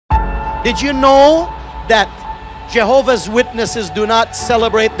Did you know that Jehovah's Witnesses do not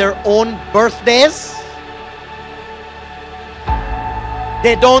celebrate their own birthdays?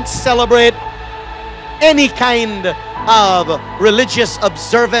 They don't celebrate any kind of religious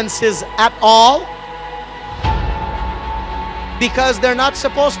observances at all, because they're not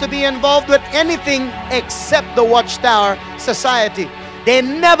supposed to be involved with anything except the Watchtower Society. They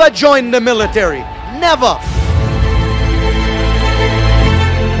never joined the military. Never.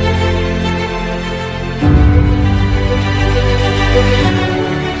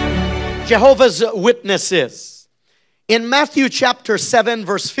 Jehovah's Witnesses. In Matthew chapter 7,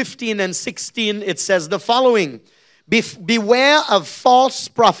 verse 15 and 16, it says the following: Beware of false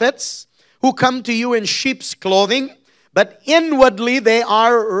prophets who come to you in sheep's clothing, but inwardly they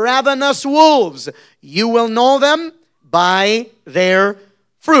are ravenous wolves. You will know them by their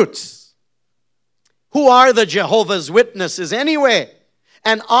fruits. Who are the Jehovah's Witnesses anyway?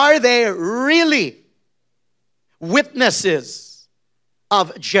 And are they really witnesses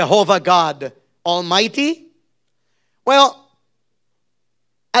of Jehovah God Almighty? Well,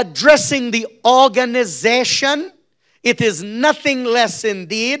 addressing the organization, it is nothing less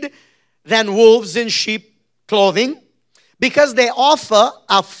indeed than wolves in sheep clothing, because they offer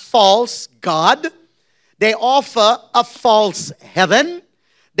a false God, they offer a false heaven,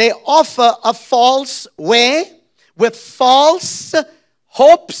 they offer a false way with false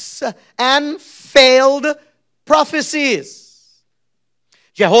hopes and failed prophecies.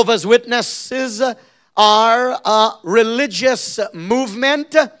 Jehovah's Witnesses are a religious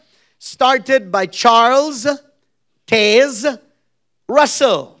movement started by Charles Taze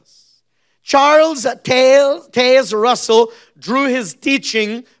Russell. Charles Taze Russell drew his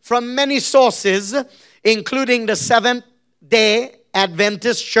teaching from many sources, including the Seventh-day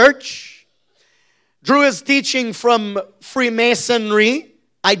Adventist Church, drew his teaching from freemasonry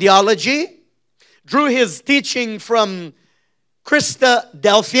ideology, drew his teaching from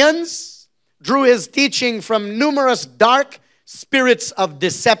Christadelphians, drew his teaching from numerous dark spirits of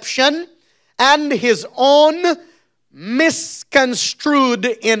deception, and his own misconstrued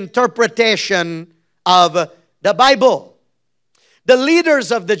interpretation of the Bible. The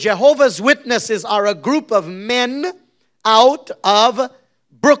leaders of the Jehovah's Witnesses are a group of men out of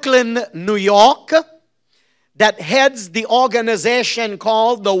Brooklyn, New York, that heads the organization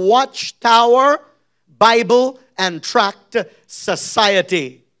called the Watchtower Bible and Tract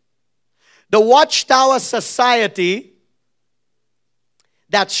Society. The Watchtower Society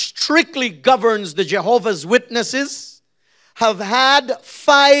that strictly governs the Jehovah's Witnesses have had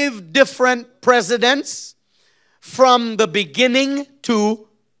 5 different presidents from the beginning to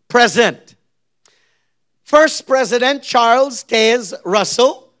present. First president, Charles Taze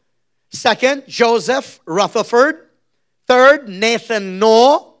Russell. Second, Joseph Rutherford. Third, Nathan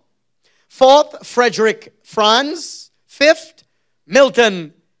Noah. Fourth, Frederick Franz. Fifth,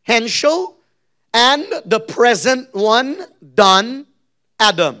 Milton Henschel. And the present one, Don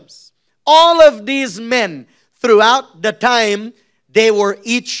Adams. All of these men, throughout the time they were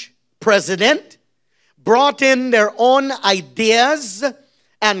each president, brought in their own ideas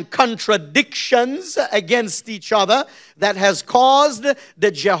and contradictions against each other that has caused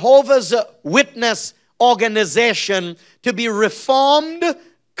the Jehovah's Witness organization to be reformed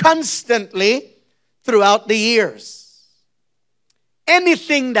constantly throughout the years.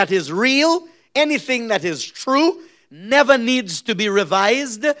 Anything that is real, anything that is true, never needs to be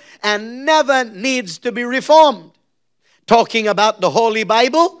revised and never needs to be reformed. Talking about the Holy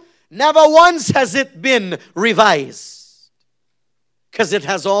Bible, never once has it been revised, because it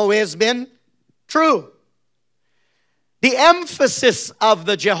has always been true. The emphasis of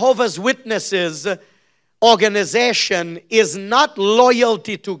the Jehovah's Witnesses organization is not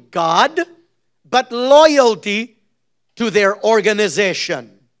loyalty to God, but loyalty to their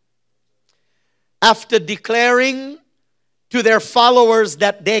organization. After declaring to their followers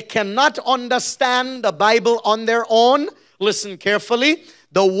that they cannot understand the Bible on their own, listen carefully,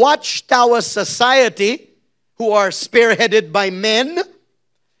 the Watchtower Society, who are spearheaded by men,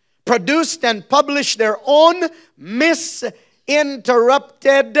 produced and published their own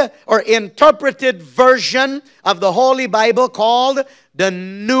misinterpreted version of the Holy Bible called the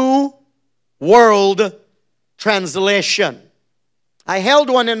New World Translation. I held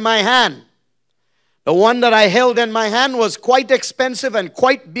one in my hand. The one that I held in my hand was quite expensive and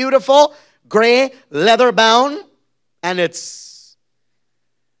quite beautiful, gray, leather bound, and it's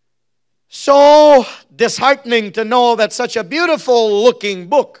so disheartening to know that such a beautiful looking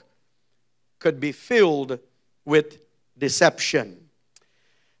book could be filled with deception.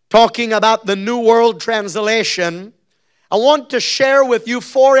 Talking about the New World Translation, I want to share with you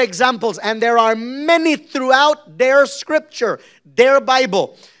 4 examples, and there are many throughout their scripture, their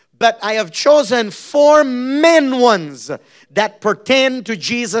Bible. But I have chosen 4 main ones that pertain to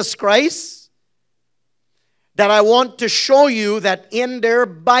Jesus Christ, that I want to show you that in their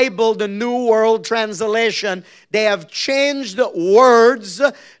Bible, the New World Translation, they have changed words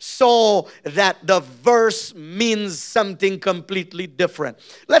so that the verse means something completely different.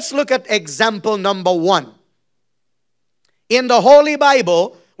 Let's look at example number 1. In the Holy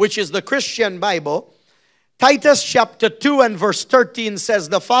Bible, which is the Christian Bible, Titus chapter 2 and verse 13 says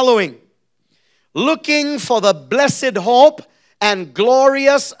the following: looking for the blessed hope and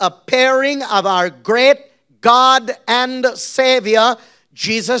glorious appearing of our great God and Savior,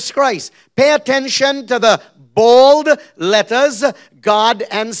 Jesus Christ. Pay attention to the bold letters, God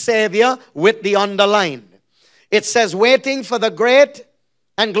and Savior, with the underline. It says, waiting for the great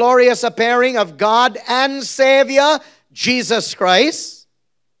and glorious appearing of God and Savior, Jesus Christ.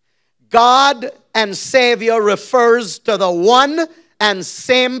 God and Savior refers to the one and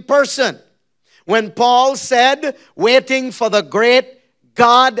same person. When Paul said, waiting for the great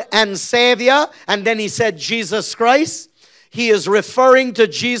God and Savior, and then he said Jesus Christ, he is referring to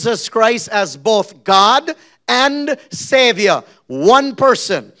Jesus Christ as both God and Savior, one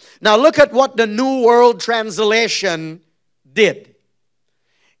person. Now look at what the New World Translation did.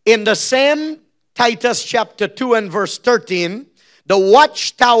 In the same Titus chapter 2 and verse 13, the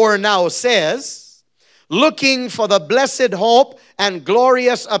Watchtower now says, looking for the blessed hope and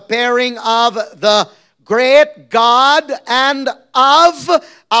glorious appearing of the great God and of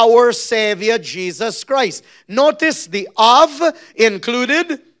our Savior Jesus Christ. Notice the of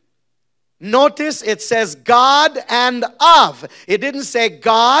included. Notice it says God and of. It didn't say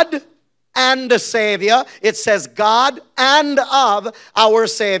God and the Savior. It says God and of our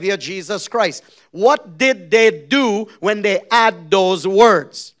Savior Jesus Christ. What did they do when they add those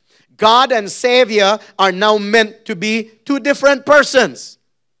words? God and Savior are now meant to be 2 different persons.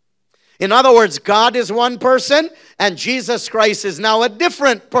 In other words, God is one person and Jesus Christ is now a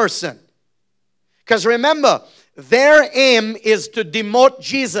different person. Because remember, their aim is to demote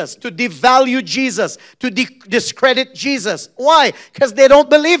Jesus, to devalue Jesus, to discredit Jesus. Why? Because they don't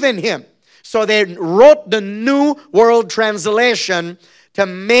believe in him. So they wrote the New World Translation to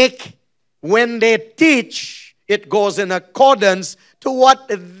make, when they teach, it goes in accordance to what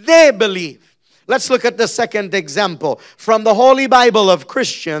they believe. Let's look at the second example. From the Holy Bible of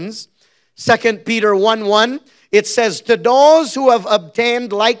Christians, 2 Peter 1:1, it says, to those who have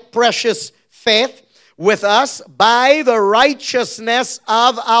obtained like precious faith with us by the righteousness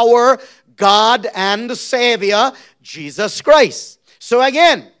of our God and Savior, Jesus Christ. So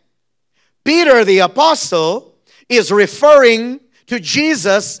again, Peter the apostle is referring to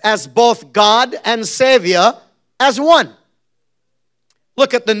Jesus as both God and Savior as one.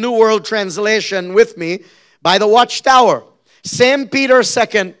 Look at the New World Translation with me by the Watchtower. Same Peter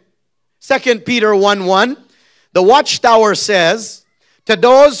 2 Peter 1:1. The Watchtower says, to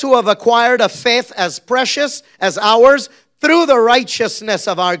those who have acquired a faith as precious as ours through the righteousness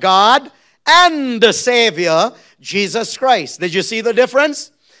of our God and the Savior, Jesus Christ. Did you see the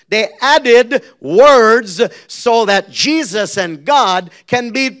difference? They added words so that Jesus and God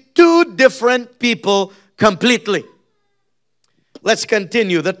can be 2 different people completely. Let's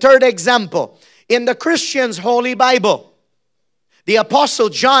continue. The third example. In the Christian's Holy Bible, the Apostle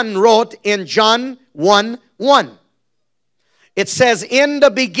John wrote in John 1:1. It says, in the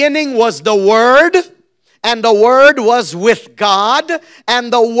beginning was the Word, and the Word was with God,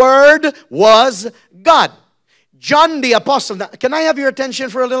 and the Word was God. John the Apostle. Now, can I have your attention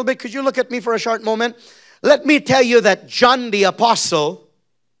for a little bit? Could you look at me for a short moment? Let me tell you that John the Apostle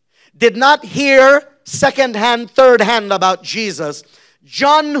did not hear second-hand, third-hand about Jesus.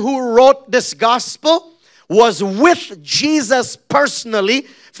 John, who wrote this gospel, was with Jesus personally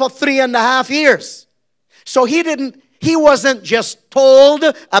for 3.5 years. So he wasn't just told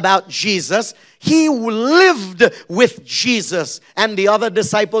about Jesus. He lived with Jesus and the other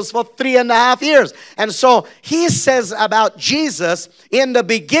disciples for 3.5 years. And so he says about Jesus, in the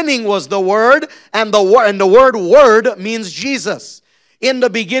beginning was the Word, and the word means Jesus. In the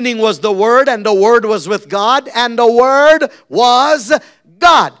beginning was the Word, and the Word was with God, and the Word was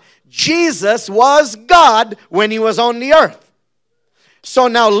God. Jesus was God when he was on the earth. So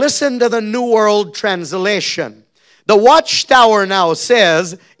now listen to the New World Translation. The Watchtower now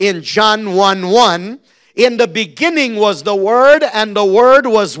says in John 1:1, in the beginning was the Word, and the Word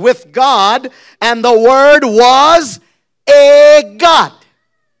was with God, and the Word was a God.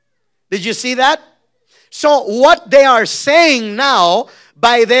 Did you see that? So what they are saying now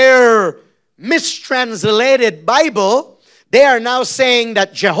by their mistranslated Bible They are now saying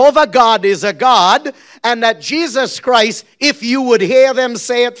that Jehovah God is a God, and that Jesus Christ, if you would hear them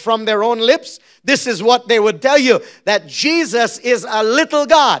say it from their own lips, this is what they would tell you, that Jesus is a little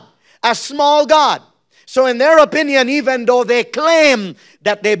God, a small God. So in their opinion, even though they claim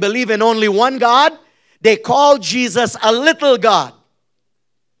that they believe in only one God, they call Jesus a little God.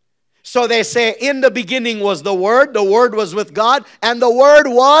 So they say, in the beginning was the Word was with God, and the Word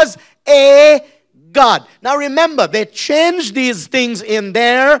was a God. Now remember, they changed these things in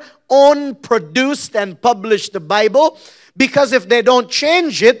their own produced and published Bible, because if they don't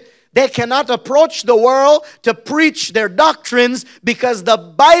change it, they cannot approach the world to preach their doctrines, because the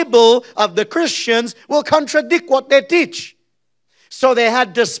Bible of the Christians will contradict what they teach. So they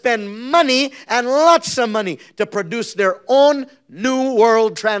had to spend money, and lots of money, to produce their own New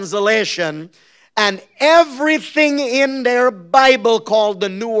World Translation. And everything in their Bible called the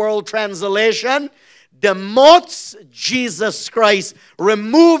New World Translation demotes Jesus Christ,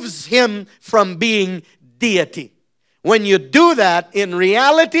 removes him from being deity. When you do that, in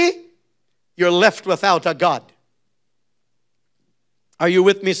reality, you're left without a God. Are you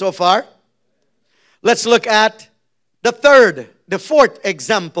with me so far? Let's look at the fourth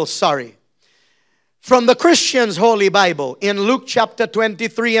example, from the Christian's Holy Bible in Luke chapter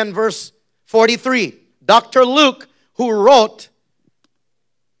 23 and verse 43. Dr. Luke, who wrote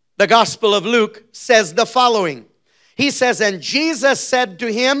the Gospel of Luke, says the following. He says, and Jesus said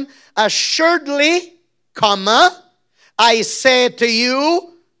to him, assuredly, I say to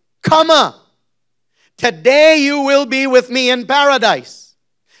you, today you will be with me in paradise.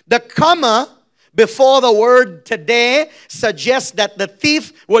 The comma before the word today suggests that the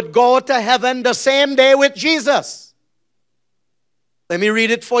thief would go to heaven the same day with Jesus. Let me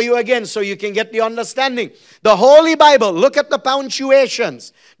read it for you again so you can get the understanding. The Holy Bible, look at the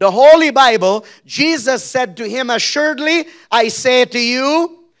punctuations. The Holy Bible, Jesus said to him, assuredly, I say to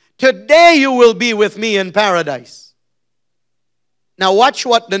you, today you will be with me in paradise. Now watch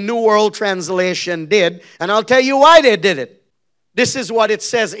what the New World Translation did, and I'll tell you why they did it. This is what it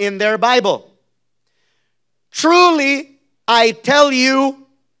says in their Bible. Truly, I tell you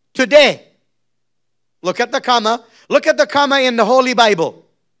today. Look at the comma. Look at the comma in the Holy Bible.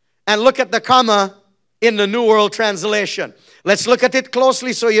 And look at the comma in the New World Translation. Let's look at it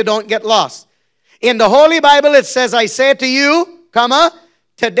closely so you don't get lost. In the Holy Bible, it says, I say to you,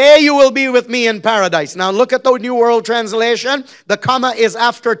 today you will be with me in paradise. Now look at the New World Translation. The comma is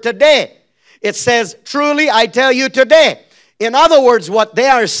after today. It says, truly, I tell you today. In other words, what they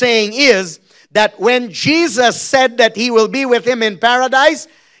are saying is that when Jesus said that he will be with him in paradise,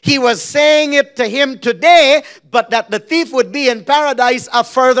 he was saying it to him today, but that the thief would be in paradise a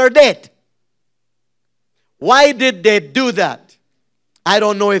further date. Why did they do that? I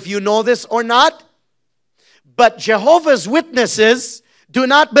don't know if you know this or not, but Jehovah's Witnesses do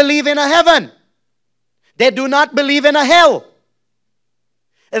not believe in a heaven. They do not believe in a hell.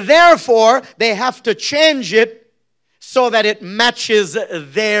 Therefore, they have to change it so that it matches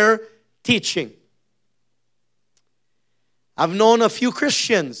their teaching. I've known a few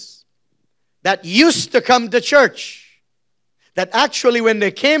Christians that used to come to church, that actually when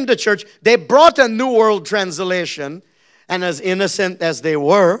they came to church, they brought a New World Translation, and as innocent as they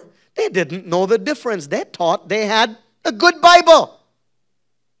were, they didn't know the difference. They thought they had a good Bible.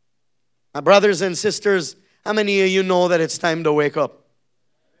 My brothers and sisters, how many of you know that it's time to wake up?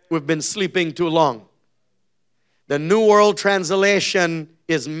 We've been sleeping too long. The New World Translation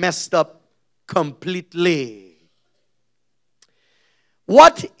is messed up completely.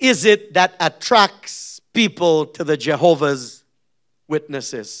 What is it that attracts people to the Jehovah's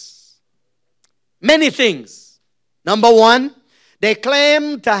Witnesses? Many things. Number one, they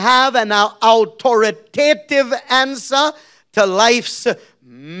claim to have an authoritative answer to life's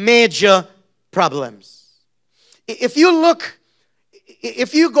major problems. If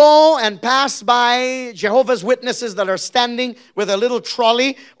you go and pass by Jehovah's Witnesses that are standing with a little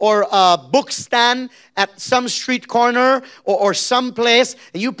trolley or a book stand at some street corner or some place,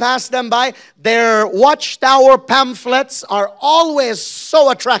 and you pass them by, their Watchtower pamphlets are always so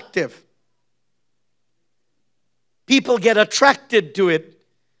attractive. People get attracted to it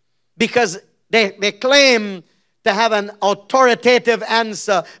because they claim to have an authoritative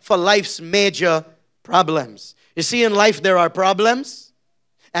answer for life's major problems. You see, in life there are problems,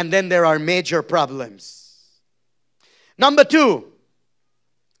 and then there are major problems. Number two,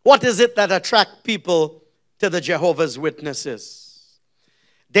 what is it that attracts people to the Jehovah's Witnesses?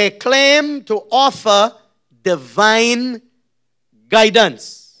 They claim to offer divine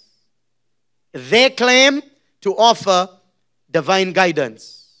guidance. They claim to offer divine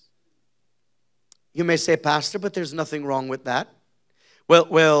guidance. You may say, Pastor, but there's nothing wrong with that.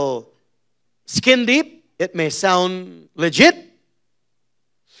 Well, skin deep, it may sound legit.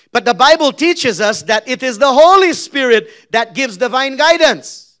 But the Bible teaches us that it is the Holy Spirit that gives divine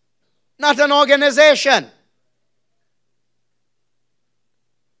guidance, not an organization.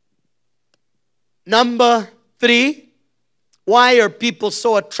 Number 3, why are people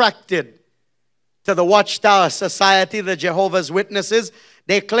so attracted to the Watchtower Society, the Jehovah's Witnesses?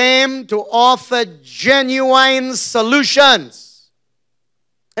 They claim to offer genuine solutions.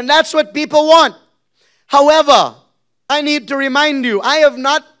 And that's what people want. However, I need to remind you, I have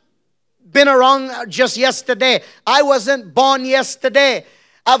not been around just yesterday. I wasn't born yesterday.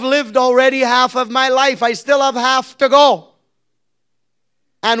 I've lived already half of my life. I still have half to go.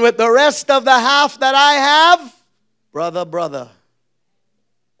 And with the rest of the half that I have, brother,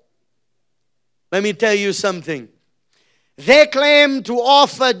 let me tell you something. They claim to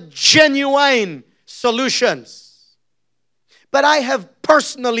offer genuine solutions. But I have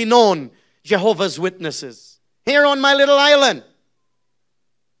personally known Jehovah's Witnesses here on my little island.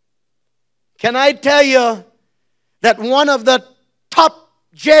 Can I tell you that one of the top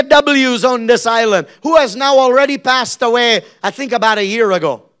JWs on this island, who has now already passed away, I think about a year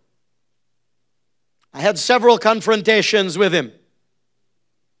ago. I had several confrontations with him.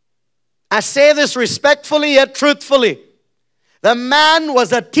 I say this respectfully yet truthfully. The man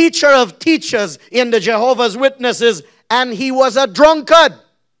was a teacher of teachers in the Jehovah's Witnesses, and he was a drunkard.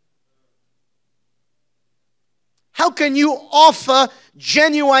 How can you offer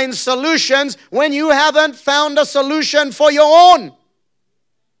genuine solutions when you haven't found a solution for your own?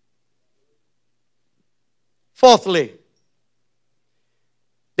 Fourthly,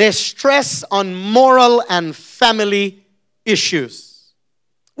 they stress on moral and family issues,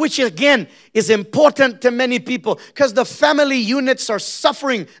 which again is important to many people because the family units are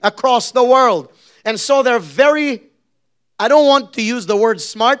suffering across the world. And so they're very, I don't want to use the word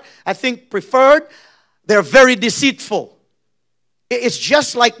smart, I think preferred, they're very deceitful. It's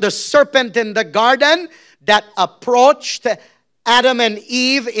just like the serpent in the garden that approached Adam and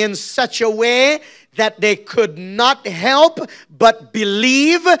Eve in such a way that they could not help but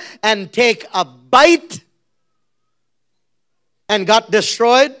believe and take a bite and got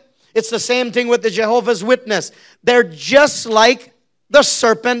destroyed. It's the same thing with the Jehovah's Witness. They're just like the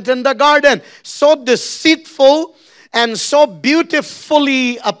serpent in the garden, so deceitful and so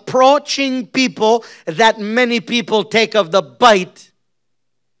beautifully approaching people that many people take of the bite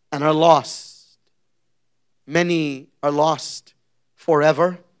and are lost. Many are lost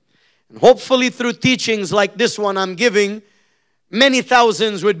forever. And hopefully through teachings like this one I'm giving, many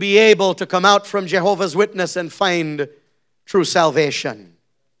thousands would be able to come out from Jehovah's Witness and find true salvation.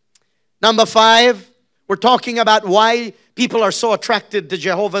 Number 5, we're talking about why people are so attracted to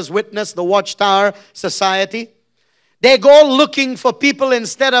Jehovah's Witness, the Watchtower Society. They go looking for people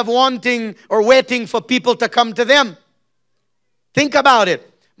instead of wanting or waiting for people to come to them. Think about it.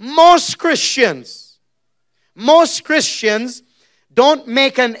 Most Christians don't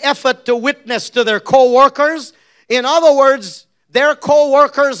make an effort to witness to their co-workers. In other words, their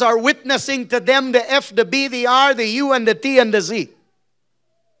co-workers are witnessing to them the F, the B, the R, the U, and the T, and the Z.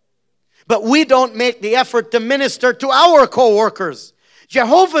 But we don't make the effort to minister to our co-workers.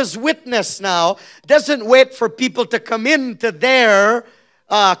 Jehovah's Witness now doesn't wait for people to come into their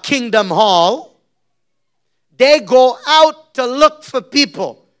kingdom hall. They go out to look for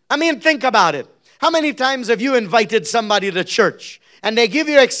people. I mean, think about it. How many times have you invited somebody to church and they give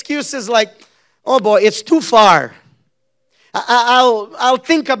you excuses like, oh boy, it's too far. I'll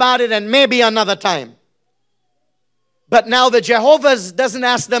think about it and maybe another time. But now the Jehovah's doesn't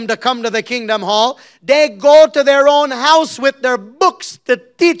ask them to come to the kingdom hall. They go to their own house with their books to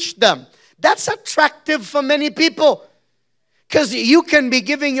teach them. That's attractive for many people. Because you can be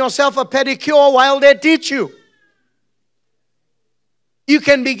giving yourself a pedicure while they teach you. You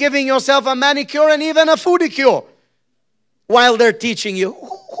can be giving yourself a manicure and even a foodicure while they're teaching you.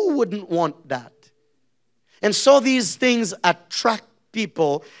 Who wouldn't want that? And so these things attract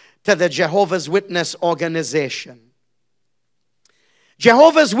people to the Jehovah's Witness organization.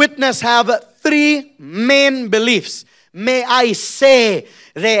 Jehovah's Witnesses have 3 main beliefs. May I say,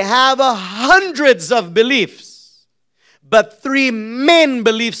 they have hundreds of beliefs, but 3 main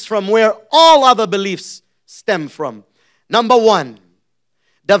beliefs from where all other beliefs stem from. Number 1,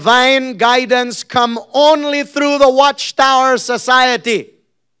 divine guidance come only through the Watchtower Society.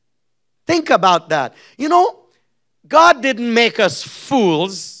 Think about that. You know, God didn't make us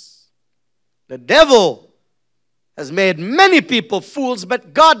fools. The devil has made many people fools,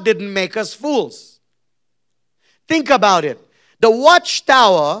 but God didn't make us fools. Think about it. The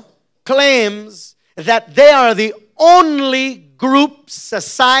Watchtower claims that they are the only group,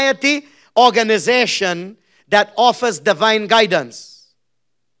 society, organization that offers divine guidance.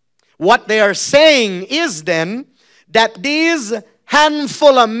 What they are saying is then that these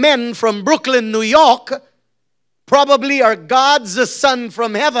handful of men from Brooklyn, New York, probably are God's son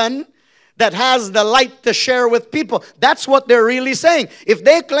from heaven that has the light to share with people. That's what they're really saying. If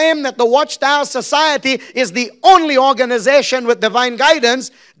they claim that the Watchtower Society is the only organization with divine guidance,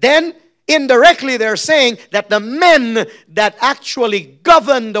 then indirectly they're saying that the men that actually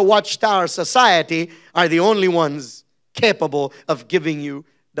govern the Watchtower Society are the only ones capable of giving you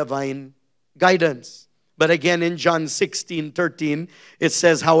divine guidance. But again, in John 16:13, it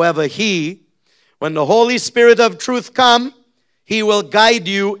says, however, when the Holy Spirit of truth come, he will guide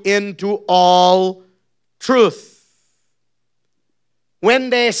you into all truth. When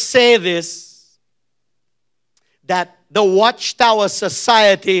they say this, that the Watchtower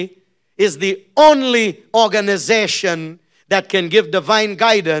Society is the only organization that can give divine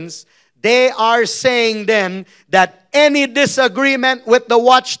guidance, they are saying then that any disagreement with the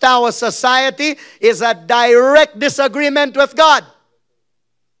Watchtower Society is a direct disagreement with God.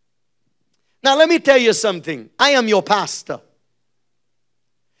 Now let me tell you something. I am your pastor.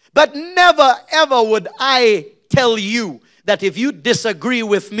 But never ever would I tell you that if you disagree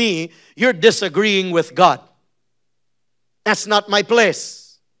with me, you're disagreeing with God. That's not my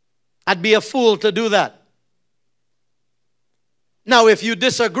place. I'd be a fool to do that. Now, if you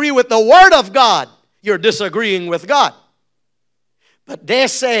disagree with the Word of God, you're disagreeing with God. But they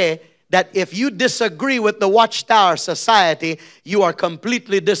say that if you disagree with the Watchtower Society, you are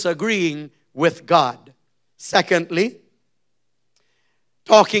completely disagreeing with God. Secondly,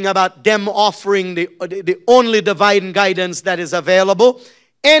 talking about them offering the only divine guidance that is available,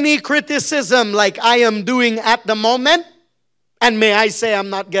 any criticism like I am doing at the moment, and may I say I'm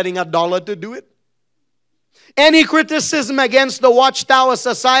not getting $1 to do it, any criticism against the Watchtower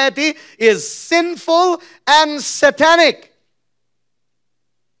Society is sinful and satanic.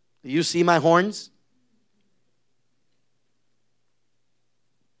 Do you see my horns?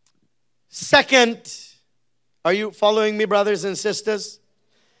 Second, are you following me, brothers and sisters?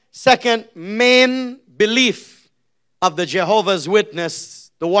 Second main belief of the Jehovah's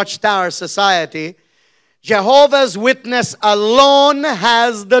Witness, the Watchtower Society, Jehovah's Witness alone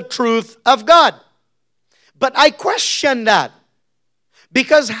has the truth of God. But I question that,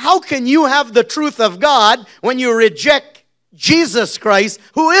 because how can you have the truth of God when you reject Jesus Christ,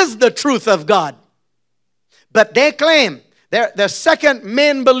 who is the truth of God? But they claim, their second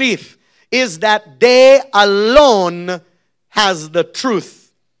main belief is that they alone has the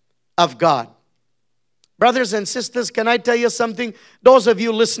truth of God. Brothers and sisters, can I tell you something? Those of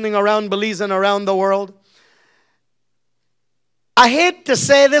you listening around Belize and around the world, I hate to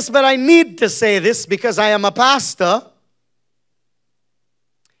say this, but I need to say this because I am a pastor.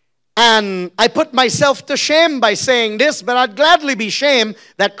 And I put myself to shame by saying this, but I'd gladly be shamed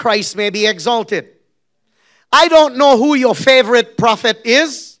that Christ may be exalted. I don't know who your favorite prophet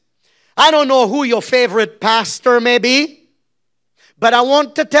is. I don't know who your favorite pastor may be. But I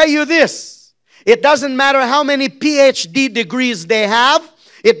want to tell you this. It doesn't matter how many PhD degrees they have.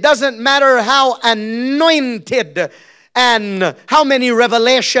 It doesn't matter how anointed and how many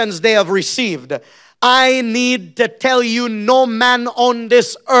revelations they have received. I need to tell you, no man on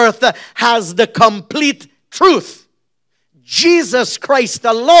this earth has the complete truth. Jesus Christ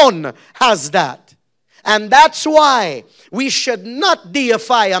alone has that. And that's why we should not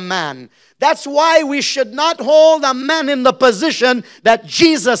deify a man. That's why we should not hold a man in the position that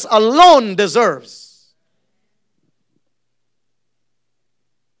Jesus alone deserves.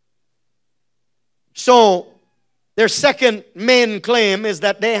 So, their second main claim is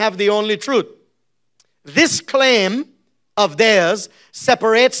that they have the only truth. This claim of theirs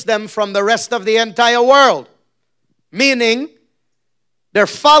separates them from the rest of the entire world. Meaning, their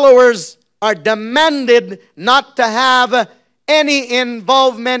followers are demanded not to have any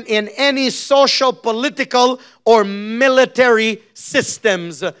involvement in any social, political, or military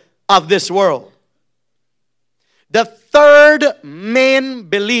systems of this world. The third main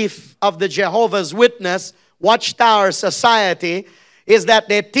belief of the Jehovah's Witness Watchtower Society is that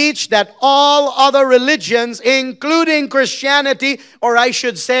they teach that all other religions, including Christianity, or I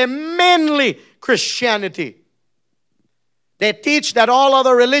should say mainly Christianity, they teach that all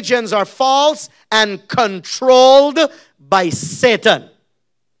other religions are false and controlled by Satan.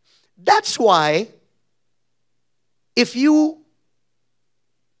 That's why if you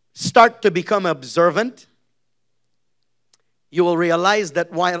start to become observant, you will realize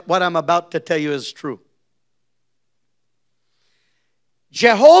that what I'm about to tell you is true.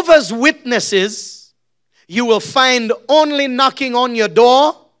 Jehovah's Witnesses you will find only knocking on your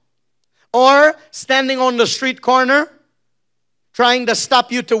door or standing on the street corner trying to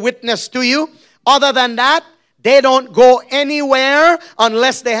stop you to witness to you. Other than that, they don't go anywhere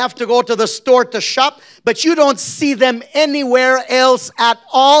unless they have to go to the store to shop. But you don't see them anywhere else at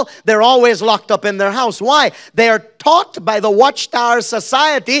all. They're always locked up in their house. Why? They are taught by the Watchtower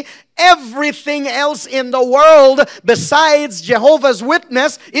Society everything else in the world besides Jehovah's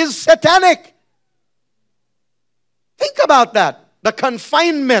Witness is satanic. Think about that. The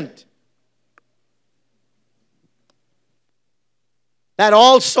confinement. That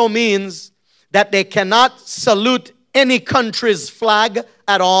also means that they cannot salute any country's flag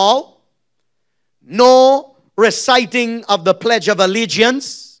at all. No reciting of the Pledge of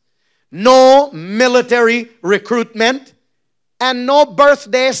Allegiance. No military recruitment. And no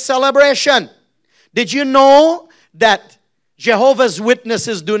birthday celebration. Did you know that Jehovah's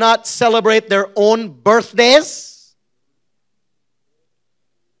Witnesses do not celebrate their own birthdays?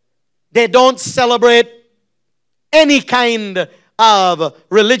 They don't celebrate any kind of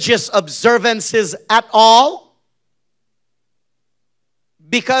religious observances at all,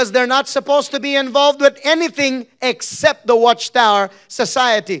 because they're not supposed to be involved with anything except the Watchtower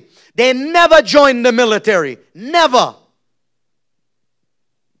Society. They never joined the military. Never.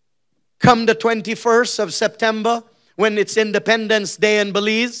 Come the 21st of September, when it's Independence Day in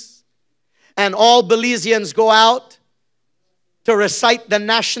Belize, and all Belizeans go out to recite the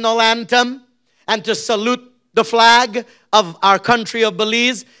national anthem and to salute the flag of our country of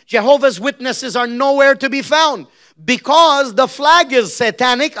Belize, Jehovah's Witnesses are nowhere to be found, because the flag is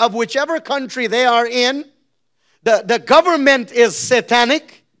satanic of whichever country they are in. The government is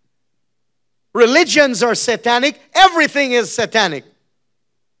satanic. Religions are satanic. Everything is satanic.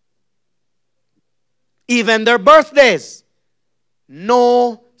 Even their birthdays.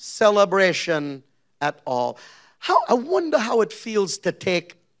 No celebration at all. I wonder how it feels to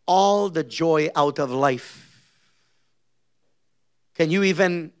take all the joy out of life. Can you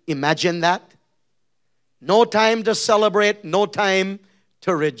even imagine that? No time to celebrate, no time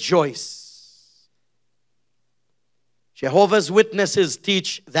to rejoice. Jehovah's Witnesses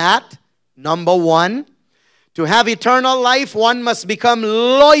teach that, number one, to have eternal life, one must become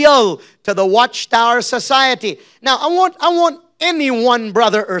loyal to the Watchtower Society. Now, I want any one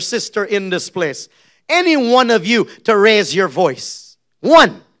brother or sister in this place, any one of you, to raise your voice.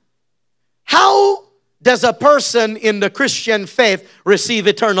 One, how does a person in the Christian faith receive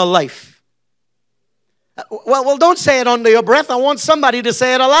eternal life? Well, don't say it under your breath. I want somebody to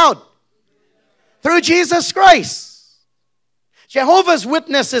say it aloud. Through Jesus Christ. Jehovah's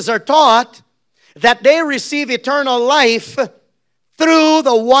Witnesses are taught that they receive eternal life through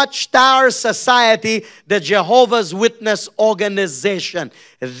the Watchtower Society, the Jehovah's Witness organization.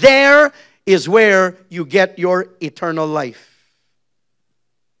 There is where you get your eternal life.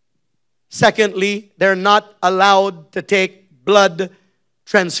 Secondly, they're not allowed to take blood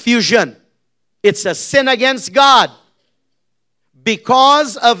transfusion. It's a sin against God.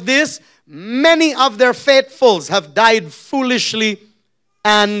 Because of this, many of their faithfuls have died foolishly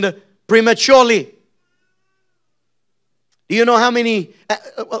and prematurely. Do you know how many?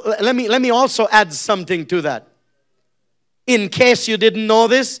 Let me also add something to that. In case you didn't know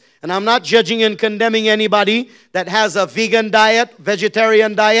this, and I'm not judging and condemning anybody that has a vegan diet,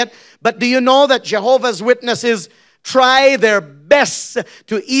 vegetarian diet, but do you know that Jehovah's Witnesses try their best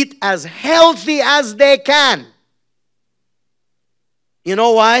to eat as healthy as they can? You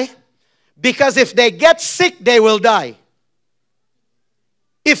know why? Because if they get sick, they will die.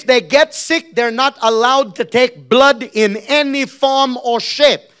 If they get sick, they're not allowed to take blood in any form or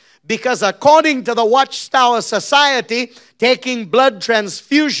shape. Because according to the Watchtower Society, taking blood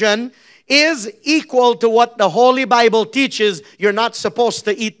transfusion is equal to what the Holy Bible teaches. You're not supposed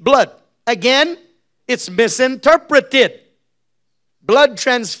to eat blood. Again, it's misinterpreted. Blood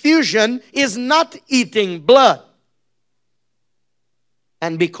transfusion is not eating blood.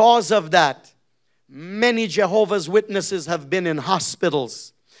 And because of that, many Jehovah's Witnesses have been in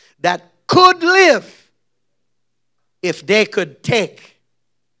hospitals that could live if they could take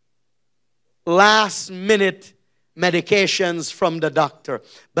last-minute medications from the doctor.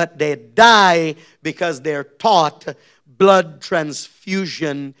 But they die because they're taught blood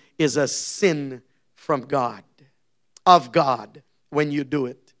transfusion is a sin from God, of God, when you do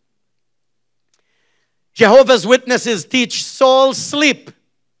it. Jehovah's Witnesses teach soul sleep.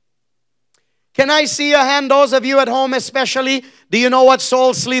 Can I see a hand, those of you at home especially? Do you know what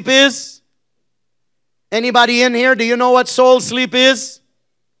soul sleep is? Anybody in here, do you know what soul sleep is?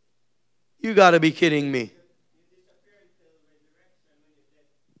 You got to be kidding me.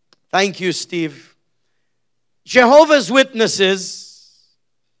 Thank you, Steve. Jehovah's Witnesses,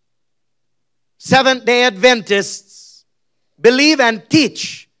 Seventh-day Adventists believe and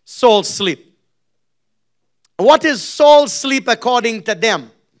teach soul sleep. What is soul sleep according to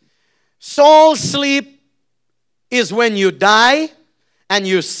them? Soul sleep is when you die and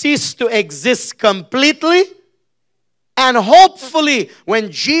you cease to exist completely, and hopefully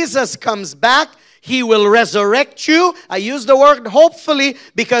when Jesus comes back, He will resurrect you. I use the word hopefully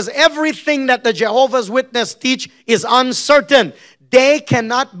because everything that the Jehovah's Witnesses teach is uncertain. They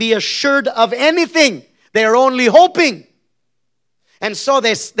cannot be assured of anything. They're only hoping. And so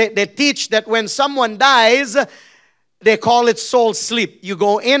they teach that when someone dies, they call it soul sleep. You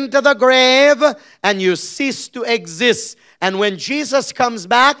go into the grave and you cease to exist. And when Jesus comes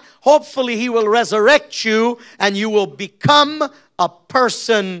back, hopefully He will resurrect you and you will become a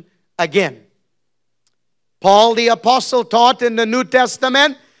person again. Paul the Apostle taught in the New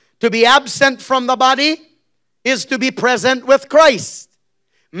Testament, to be absent from the body is to be present with Christ.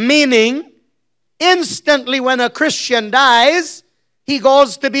 Meaning, instantly when a Christian dies, he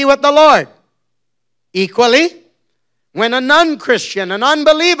goes to be with the Lord. Equally, when a non-Christian, an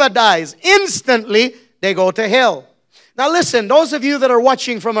unbeliever dies, instantly they go to hell. Now listen, those of you that are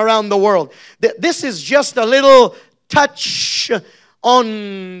watching from around the world, this is just a little touch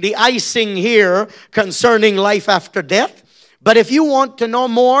on the icing here concerning life after death. But if you want to know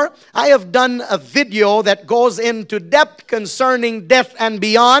more, I have done a video that goes into depth concerning death and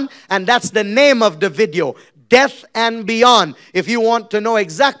beyond, and that's the name of the video, Death and Beyond. If you want to know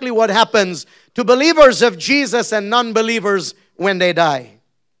exactly what happens to believers of Jesus and non-believers when they die.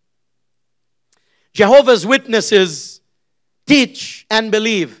 Jehovah's Witnesses teach and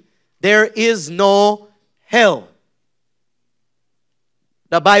believe there is no hell.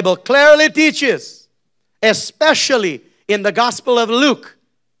 The Bible clearly teaches, especially in the Gospel of Luke,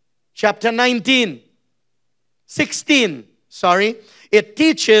 chapter 16, it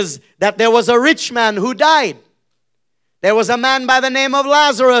teaches that there was a rich man who died. There was a man by the name of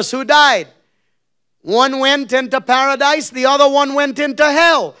Lazarus who died. One went into paradise, the other one went into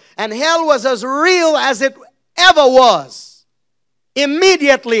hell. And hell was as real as it ever was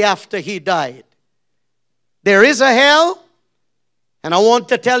immediately after he died. There is a hell, and I want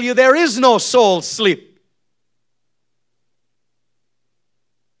to tell you there is no soul sleep.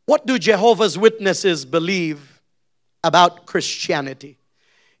 What do Jehovah's Witnesses believe about Christianity?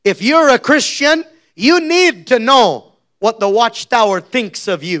 If you're a Christian, you need to know what the Watchtower thinks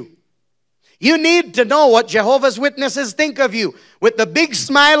of you. You need to know what Jehovah's Witnesses think of you. With the big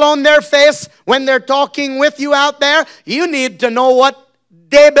smile on their face when they're talking with you out there, you need to know what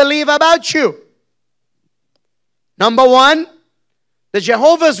they believe about you. Number one, the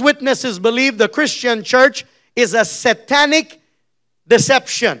Jehovah's Witnesses believe the Christian church is a satanic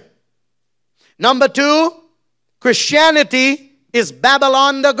deception. Number two, Christianity is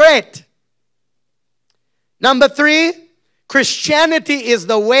Babylon the Great. Number three, Christianity is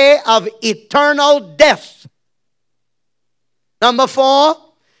the way of eternal death. Number four,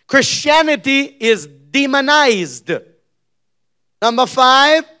 Christianity is demonized. Number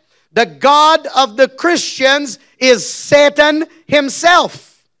five, the God of the Christians is Satan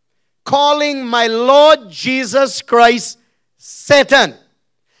himself, calling my Lord Jesus Christ Satan.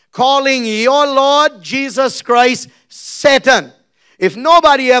 Calling your Lord Jesus Christ Satan. If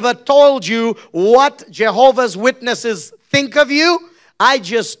nobody ever told you what Jehovah's Witnesses think of you, I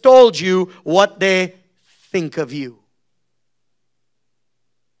just told you what they think of you.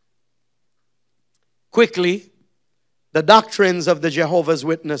 Quickly, the doctrines of the Jehovah's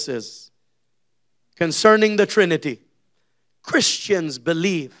Witnesses concerning the Trinity. Christians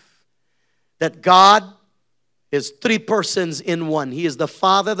believe that God is three persons in one. He is the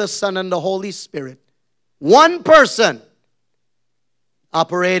Father, the Son, and the Holy Spirit. One person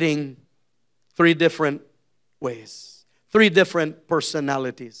operating three different ways. Three different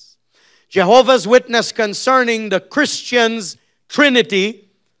personalities. Jehovah's Witness concerning the Christians' Trinity,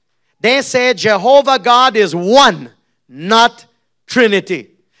 they say Jehovah God is one, not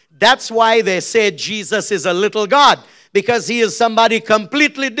Trinity. That's why they say Jesus is a little God, because he is somebody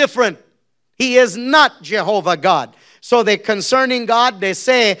completely different. He is not Jehovah God. So they concerning God, they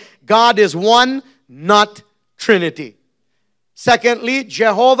say God is one, not Trinity. Secondly,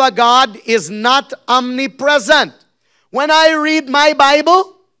 Jehovah God is not omnipresent. When I read my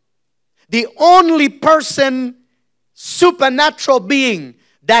Bible, the only person, supernatural being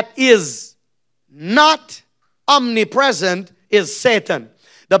that is not omnipresent is Satan.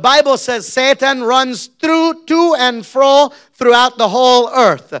 The Bible says Satan runs to and fro throughout the whole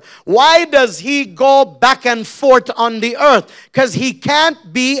earth. Why does he go back and forth on the earth? Because he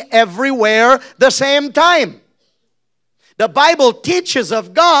can't be everywhere the same time. The Bible teaches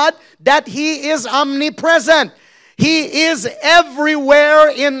of God that He is omnipresent. He is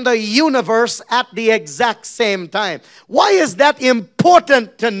everywhere in the universe at the exact same time. Why is that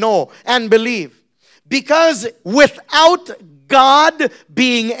important to know and believe? Because without God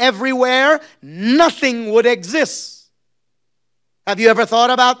being everywhere, nothing would exist. Have you ever thought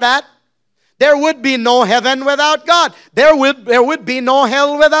about that? There would be no heaven without God. There would be no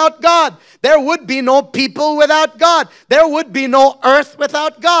hell without God. There would be no people without God. There would be no earth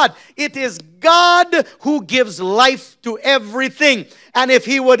without God. It is God who gives life to everything. And if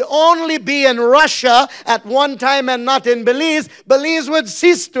He would only be in Russia at one time and not in Belize, Belize would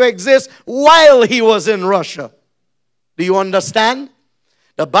cease to exist while He was in Russia. Do you understand?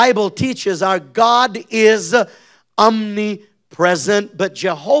 The Bible teaches our God is omnipresent, but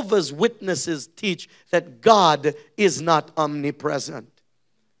Jehovah's Witnesses teach that God is not omnipresent.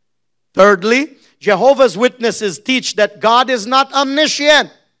 Thirdly, Jehovah's Witnesses teach that God is not omniscient.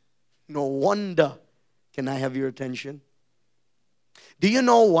 No wonder. Can I have your attention? Do you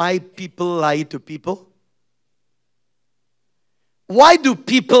know why people lie to people? Why do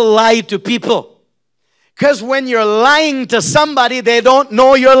people lie to people? Because when you're lying to somebody, they don't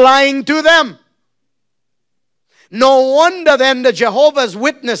know you're lying to them. No wonder then the Jehovah's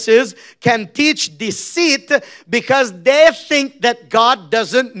Witnesses can teach deceit, because they think that God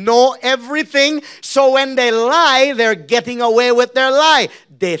doesn't know everything. So when they lie, they're getting away with their lie.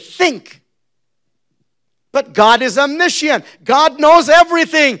 They think. But God is omniscient. God knows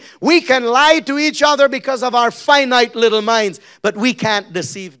everything. We can lie to each other because of our finite little minds, but we can't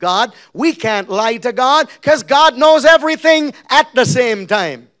deceive God. We can't lie to God because God knows everything at the same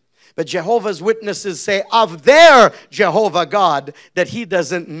time. But Jehovah's Witnesses say of their Jehovah God that He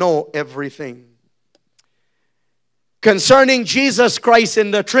doesn't know everything. Concerning Jesus Christ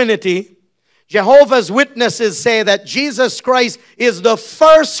in the Trinity, Jehovah's Witnesses say that Jesus Christ is the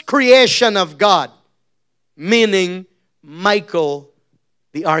first creation of God, meaning Michael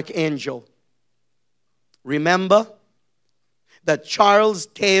the archangel. Remember that Charles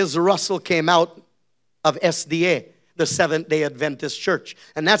Taze Russell came out of SDA, the Seventh-day Adventist Church.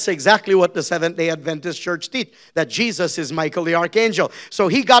 And that's exactly what the Seventh-day Adventist Church teach, that Jesus is Michael the archangel. So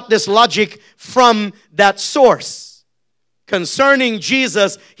he got this logic from that source. Concerning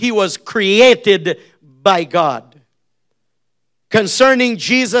Jesus, He was created by God. Concerning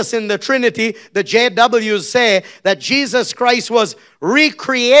Jesus in the Trinity, the JWs say that Jesus Christ was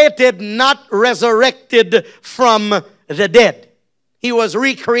recreated, not resurrected from the dead. He was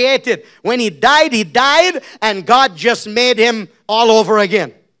recreated. When He died, and God just made Him all over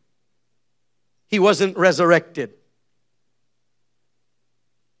again. He wasn't resurrected.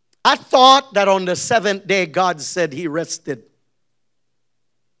 I thought that on the seventh day God said He rested.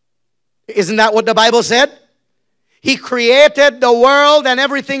 Isn't that what the Bible said? He created the world and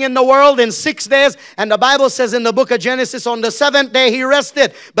everything in the world in 6 days. And the Bible says in the book of Genesis, on the seventh day He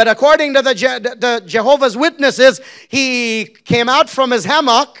rested. But according to the Jehovah's Witnesses, He came out from His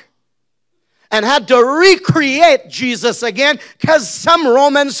hammock and had to recreate Jesus again because some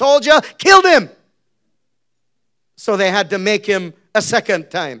Roman soldier killed Him. So they had to make Him a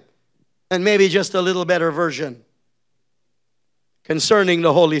second time. And maybe just a little better version. Concerning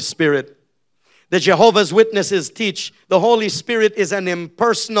the Holy Spirit, the Jehovah's Witnesses teach the Holy Spirit is an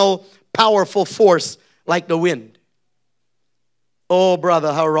impersonal, powerful force like the wind. Oh,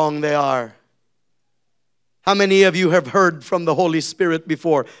 brother, how wrong they are. How many of you have heard from the Holy Spirit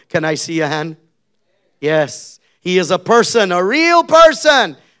before? Can I see a hand? Yes. He is a person, a real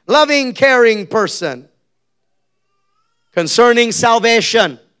person, loving, caring person. Concerning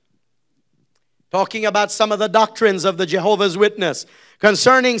salvation, talking about some of the doctrines of the Jehovah's Witness.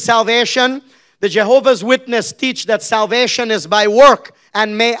 Concerning salvation, the Jehovah's Witness teach that salvation is by work.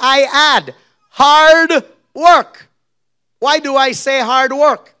 And may I add, hard work. Why do I say hard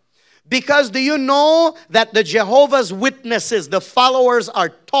work? Because do you know that the Jehovah's Witnesses, the followers, are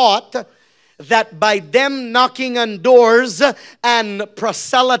taught that by them knocking on doors and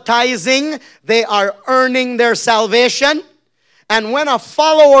proselytizing, they are earning their salvation? And when a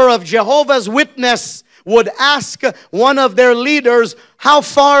follower of Jehovah's Witness would ask one of their leaders, how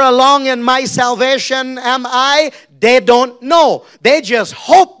far along in my salvation am I? They don't know. They just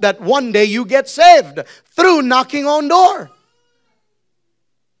hope that one day you get saved through knocking on door.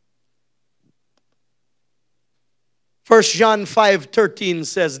 1 John 5:13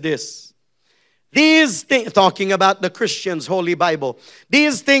 says this. These things, talking about the Christians' Holy Bible,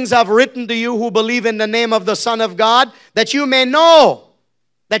 these things I've written to you who believe in the name of the Son of God, that you may know,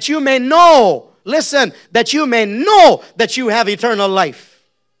 listen, that you may know that you have eternal life.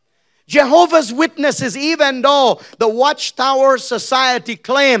 Jehovah's Witnesses, even though the Watchtower Society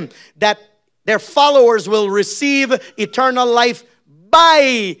claim that their followers will receive eternal life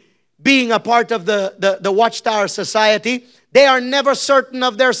by being a part of the Watchtower Society, they are never certain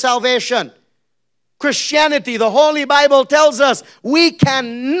of their salvation. Christianity, the Holy Bible tells us we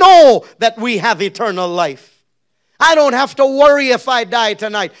can know that we have eternal life. I don't have to worry if I die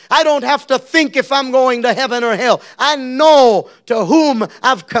tonight. I don't have to think if I'm going to heaven or hell. I know to whom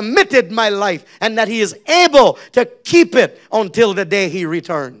I've committed my life and that He is able to keep it until the day He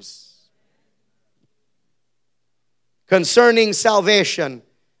returns. Concerning salvation,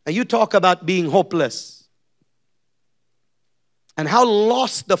 and you talk about being hopeless and how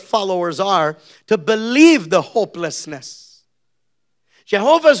lost the followers are to believe the hopelessness.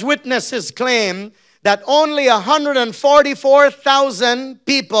 Jehovah's Witnesses claim that only 144,000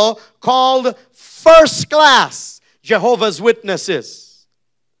 people called first class Jehovah's Witnesses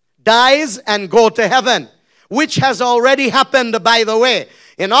dies and go to heaven, which has already happened, by the way.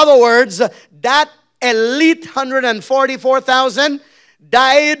 In other words, that elite 144,000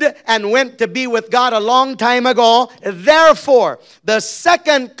 died and went to be with God a long time ago. Therefore, the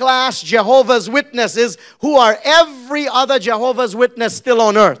second class Jehovah's Witnesses, who are every other Jehovah's Witness still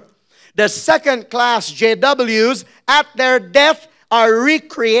on earth, the second class JWs at their death are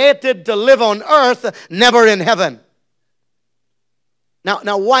recreated to live on earth, never in heaven.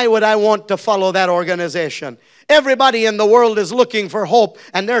 Now why would I want to follow that organization? Everybody in the world is looking for hope,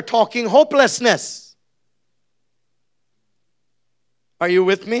 and they're talking hopelessness. Are you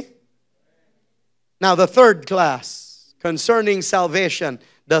with me? Now the third class, concerning salvation,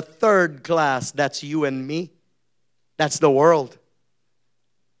 the third class, that's you and me. That's the world.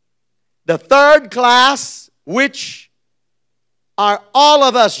 The third class, which are all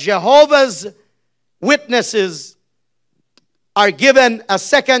of us, Jehovah's Witnesses, are given a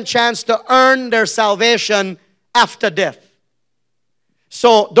second chance to earn their salvation after death.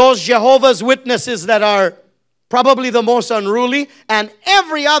 So those Jehovah's Witnesses that are probably the most unruly, and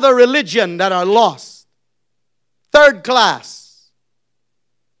every other religion that are lost. Third class.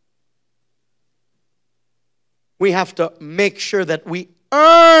 We have to make sure that we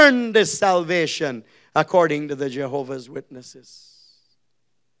earn this salvation according to the Jehovah's Witnesses.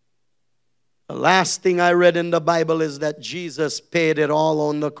 The last thing I read in the Bible is that Jesus paid it all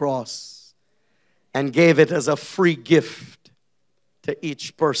on the cross and gave it as a free gift to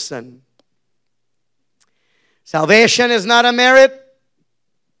each person. Salvation is not a merit,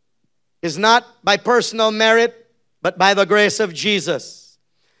 is not by personal merit, but by the grace of Jesus.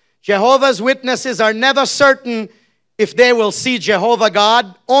 Jehovah's Witnesses are never certain if they will see Jehovah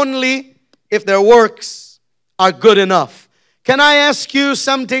God, only if their works are good enough. Can I ask you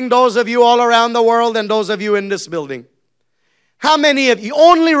something, those of you all around the world and those of you in this building? How many of you,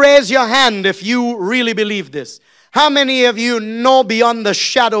 only raise your hand if you really believe this. How many of you know beyond the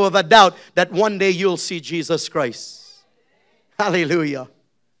shadow of a doubt that one day you'll see Jesus Christ? Hallelujah.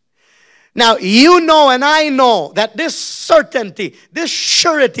 Now, you know and I know that this certainty, this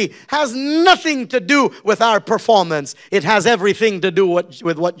surety has nothing to do with our performance. It has everything to do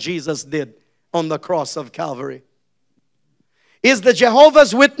with what Jesus did on the cross of Calvary. Is the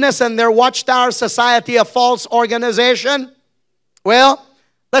Jehovah's Witness and their Watchtower Society a false organization? Well,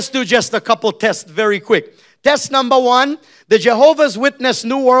 let's do just a couple tests very quick. Test number one, the Jehovah's Witness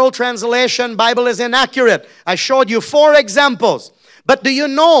New World Translation Bible is inaccurate. I showed you 4 examples. But do you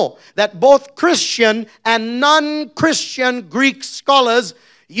know that both Christian and non-Christian Greek scholars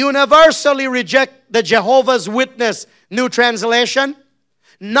universally reject the Jehovah's Witness New Translation?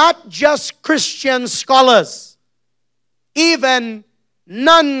 Not just Christian scholars, even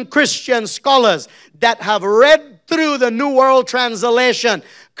non-Christian scholars that have read through the New World Translation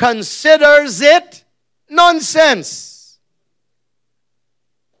considers it nonsense.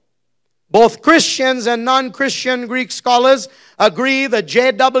 Both Christians and non-Christian Greek scholars agree that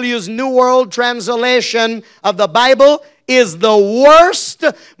JW's New World Translation of the Bible is the worst,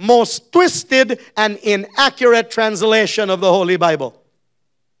 most twisted, and inaccurate translation of the Holy Bible.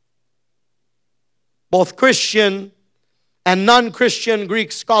 Both Christian and non-Christian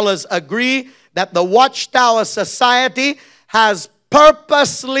Greek scholars agree that the Watchtower Society has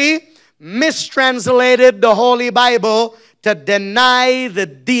purposely mistranslated the Holy Bible to deny the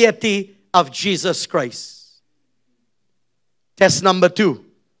deity of Jesus Christ. Test number 2.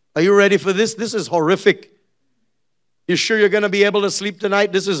 Are you ready for this? This is horrific. You sure you're going to be able to sleep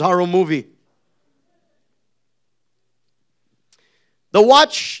tonight? This is a horror movie. The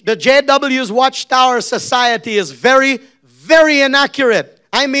JW's Watchtower Society is very, very inaccurate.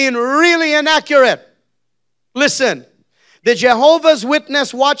 I mean really inaccurate. Listen, The Jehovah's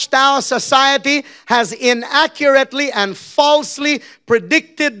Witness Watchtower Society has inaccurately and falsely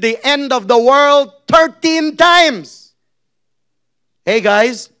predicted the end of the world 13 times. Hey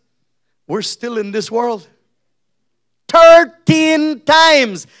guys, we're still in this world. 13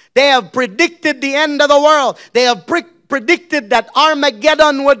 times they have predicted the end of the world. They have predicted that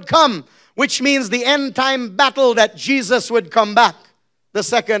Armageddon would come, which means the end time battle, that Jesus would come back the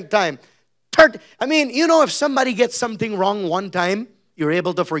second time. I mean, you know, if somebody gets something wrong one time, you're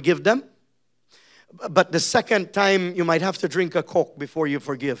able to forgive them. But the second time, you might have to drink a Coke before you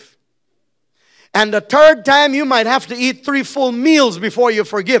forgive. And the third time, you might have to eat 3 full meals before you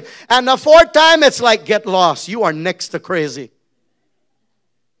forgive. And the fourth time, it's like, get lost. You are next to crazy.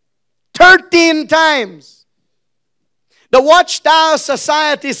 13 times. The Watchtower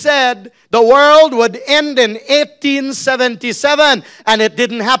Society said the world would end in 1877, and it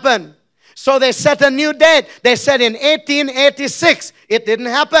didn't happen. So they set a new date. They said in 1886. It didn't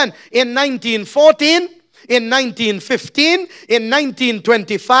happen. In 1914, in 1915, in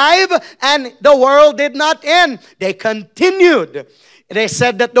 1925, and the world did not end. They continued. They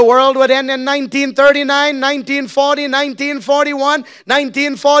said that the world would end in 1939, 1940, 1941,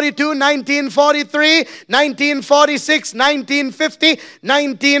 1942, 1943, 1946, 1950,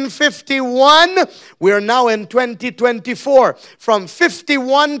 1951. We are now in 2024. From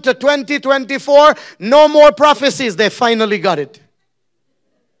 51 to 2024, no more prophecies. They finally got it.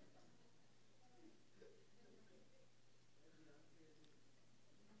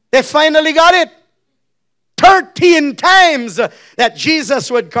 They finally got it. 13 times that Jesus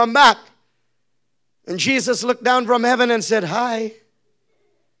would come back. And Jesus looked down from heaven and said, hi.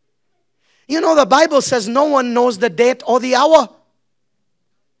 You know, the Bible says no one knows the date or the hour.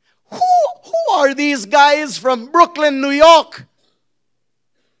 Who are these guys from Brooklyn, New York?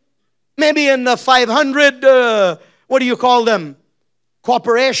 Maybe in the 500, what do you call them?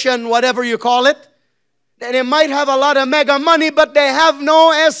 Corporation, whatever you call it. They might have a lot of mega money, but they have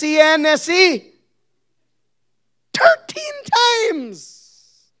no SENSE. 13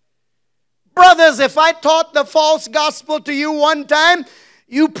 times. Brothers, if I taught the false gospel to you one time,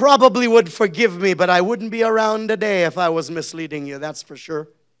 you probably would forgive me, but I wouldn't be around today if I was misleading you, that's for sure.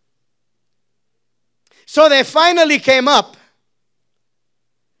 So they finally came up.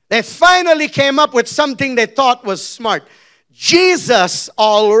 They finally came up with something they thought was smart. Jesus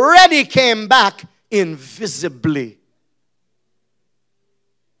already came back invisibly.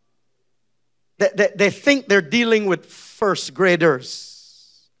 They think they're dealing with first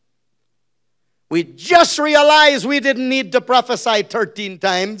graders. We just realized we didn't need to prophesy 13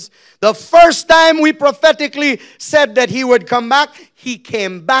 times. The first time we prophetically said that he would come back, he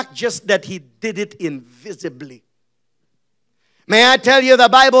came back, just that he did it invisibly. May I tell you, the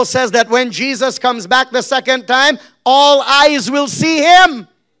Bible says that when Jesus comes back the second time, all eyes will see him.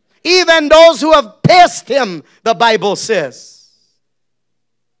 Even those who have pierced him, the Bible says.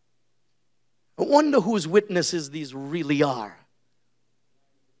 I wonder whose witnesses these really are.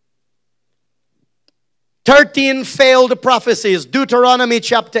 13 failed prophecies. Deuteronomy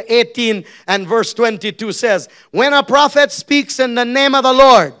chapter 18 and verse 22 says, when a prophet speaks in the name of the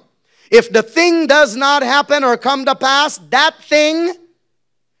Lord, if the thing does not happen or come to pass, that thing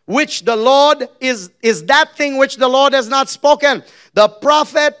which the Lord is that thing which the Lord has not spoken. The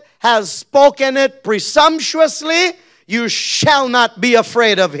prophet has spoken it presumptuously. You shall not be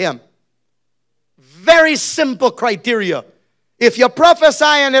afraid of him. Very simple criteria. If you prophesy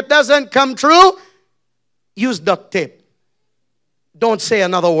and it doesn't come true, use duct tape. Don't say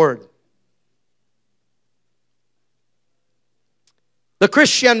another word. The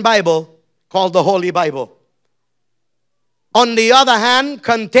Christian Bible, called the Holy Bible, on the other hand,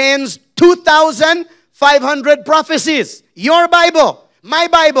 contains 2,500 prophecies. Your Bible, my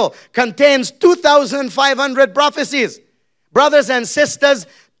Bible, contains 2,500 prophecies. Brothers and sisters,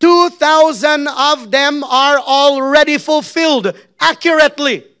 2,000 of them are already fulfilled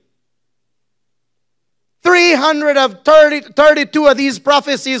accurately. 332 of these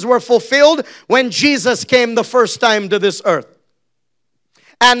prophecies were fulfilled when Jesus came the first time to this earth.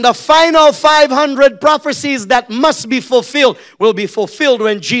 And the final 500 prophecies that must be fulfilled will be fulfilled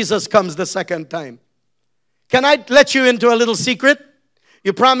when Jesus comes the second time. Can I let you into a little secret?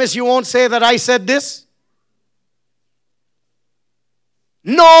 You promise you won't say that I said this?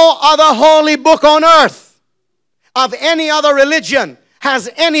 No other holy book on earth of any other religion has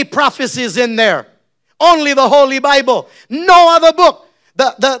any prophecies in there. Only the Holy Bible. No other book.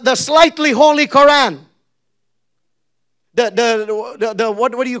 The slightly holy Quran.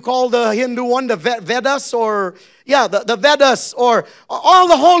 What do you call the Hindu one? The Vedas, or the Vedas, or all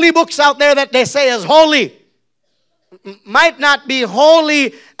the holy books out there that they say is holy. might not be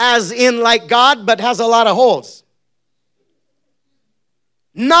holy as in like God, but has a lot of holes.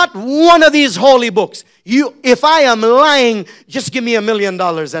 Not one of these holy books. If I am lying, just give me $1 million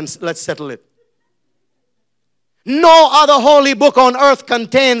and let's settle it. No other holy book on earth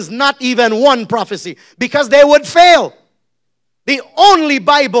contains not even one prophecy, because they would fail. The only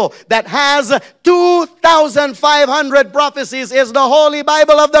Bible that has 2,500 prophecies is the Holy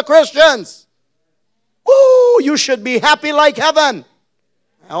Bible of the Christians. Woo! You should be happy like heaven.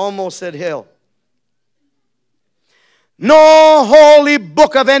 I almost said hell. No holy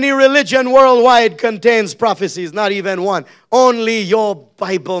book of any religion worldwide contains prophecies, not even one. Only your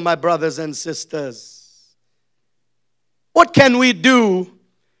Bible, my brothers and sisters. What can we do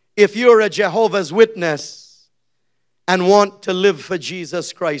if you're a Jehovah's Witness and want to live for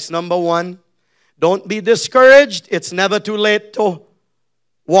Jesus Christ? Number one, don't be discouraged. It's never too late to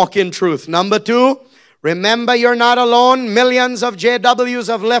walk in truth. Number two, remember you're not alone. Millions of JWs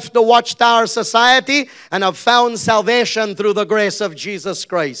have left the Watchtower Society and have found salvation through the grace of Jesus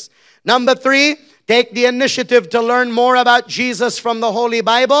Christ. Number three, take the initiative to learn more about Jesus from the Holy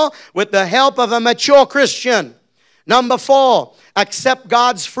Bible with the help of a mature Christian. Number four, accept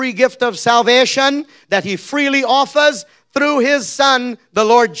God's free gift of salvation that He freely offers through His Son, the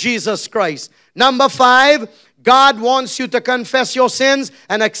Lord Jesus Christ. Number five, God wants you to confess your sins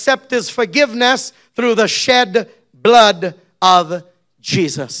and accept His forgiveness through the shed blood of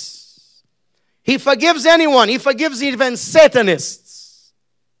Jesus. He forgives anyone. He forgives even Satanists,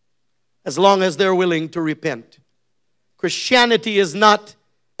 as long as they're willing to repent. Christianity is not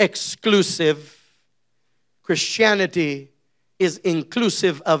exclusive. Christianity is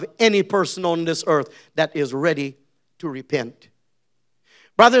inclusive of any person on this earth that is ready to repent.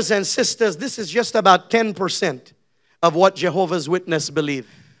 Brothers and sisters, this is just about 10% of what Jehovah's Witnesses believe.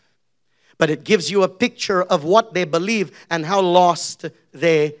 But it gives you a picture of what they believe and how lost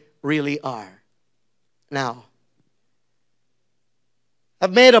they really are. Now,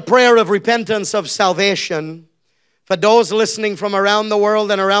 I've made a prayer of repentance of salvation for those listening from around the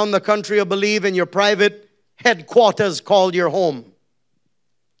world and around the country who believe in your private headquarters called your home.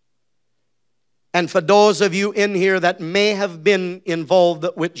 And for those of you in here that may have been involved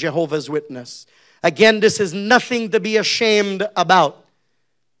with Jehovah's Witness. Again, this is nothing to be ashamed about.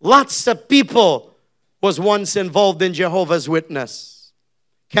 Lots of people was once involved in Jehovah's Witness.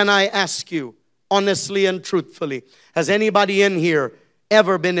 Can I ask you, honestly and truthfully, has anybody in here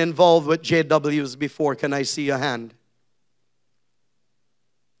ever been involved with JWs before? Can I see your hand?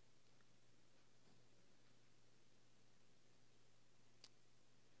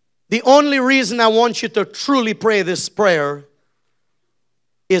 The only reason I want you to truly pray this prayer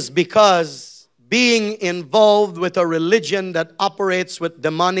is because being involved with a religion that operates with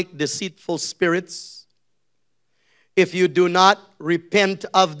demonic, deceitful spirits, if you do not repent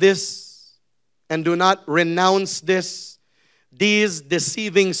of this and do not renounce this, these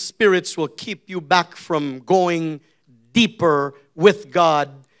deceiving spirits will keep you back from going deeper with God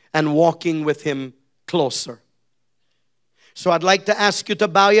and walking with Him closer. So I'd like to ask you to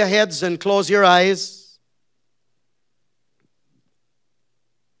bow your heads and close your eyes.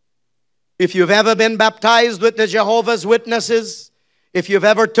 If you've ever been baptized with the Jehovah's Witnesses, if you've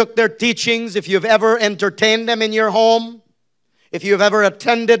ever took their teachings, if you've ever entertained them in your home, if you've ever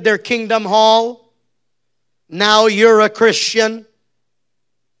attended their kingdom hall, now you're a Christian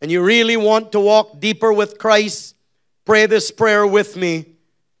and you really want to walk deeper with Christ, pray this prayer with me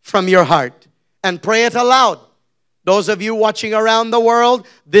from your heart and pray it aloud. Those of you watching around the world,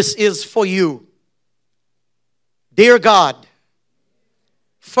 this is for you. Dear God,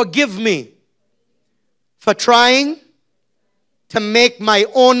 forgive me for trying to make my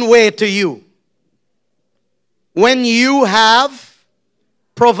own way to you, when you have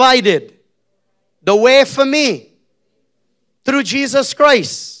provided the way for me through Jesus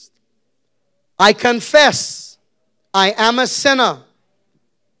Christ. I confess I am a sinner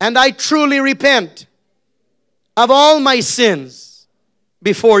and I truly repent of all my sins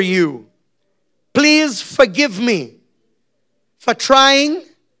before you. Please forgive me for trying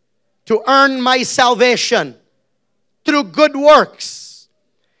to earn my salvation through good works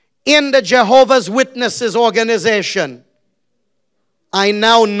in the Jehovah's Witnesses organization. I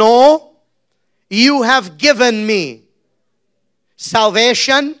now know you have given me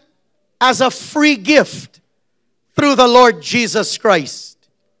salvation as a free gift through the Lord Jesus Christ,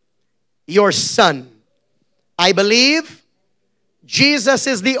 your Son. I believe Jesus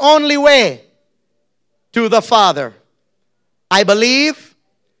is the only way to the Father. I believe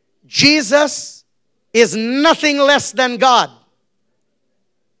Jesus is nothing less than God.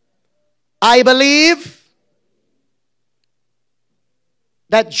 I believe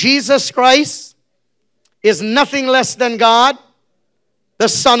that Jesus Christ is nothing less than God, the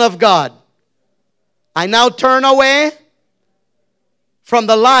Son of God. I now turn away from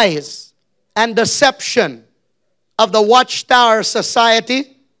the lies and deception of the Watchtower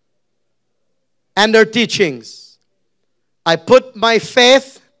Society and their teachings. I put my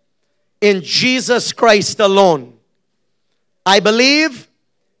faith in Jesus Christ alone. I believe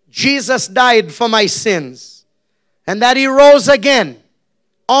Jesus died for my sins and that He rose again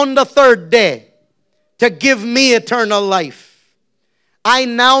on the third day to give me eternal life. I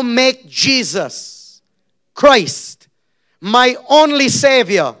now make Jesus Christ my only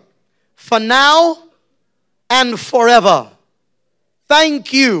Savior for now and forever.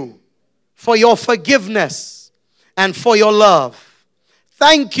 Thank you for your forgiveness and for your love.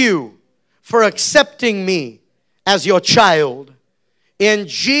 Thank you for accepting me as your child. In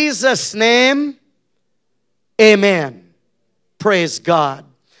Jesus' name, amen. Praise God.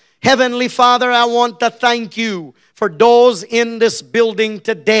 Heavenly Father, I want to thank you for those in this building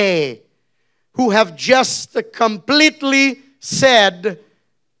today who have just completely said,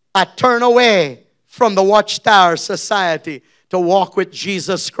 I turn away from the Watchtower Society to walk with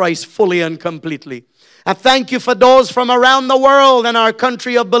Jesus Christ fully and completely. I thank you for those from around the world and our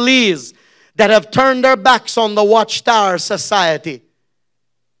country of Belize that have turned their backs on the Watchtower Society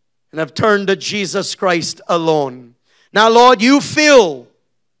and have turned to Jesus Christ alone. Now, Lord, you fill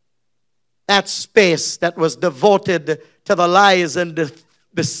that space that was devoted to the lies and the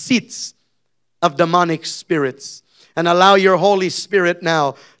deceits of demonic spirits. And allow your Holy Spirit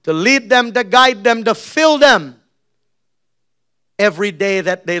now to lead them, to guide them, to fill them every day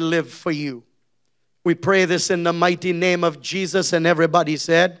that they live for you. We pray this in the mighty name of Jesus, and everybody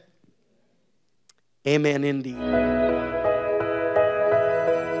said, amen indeed.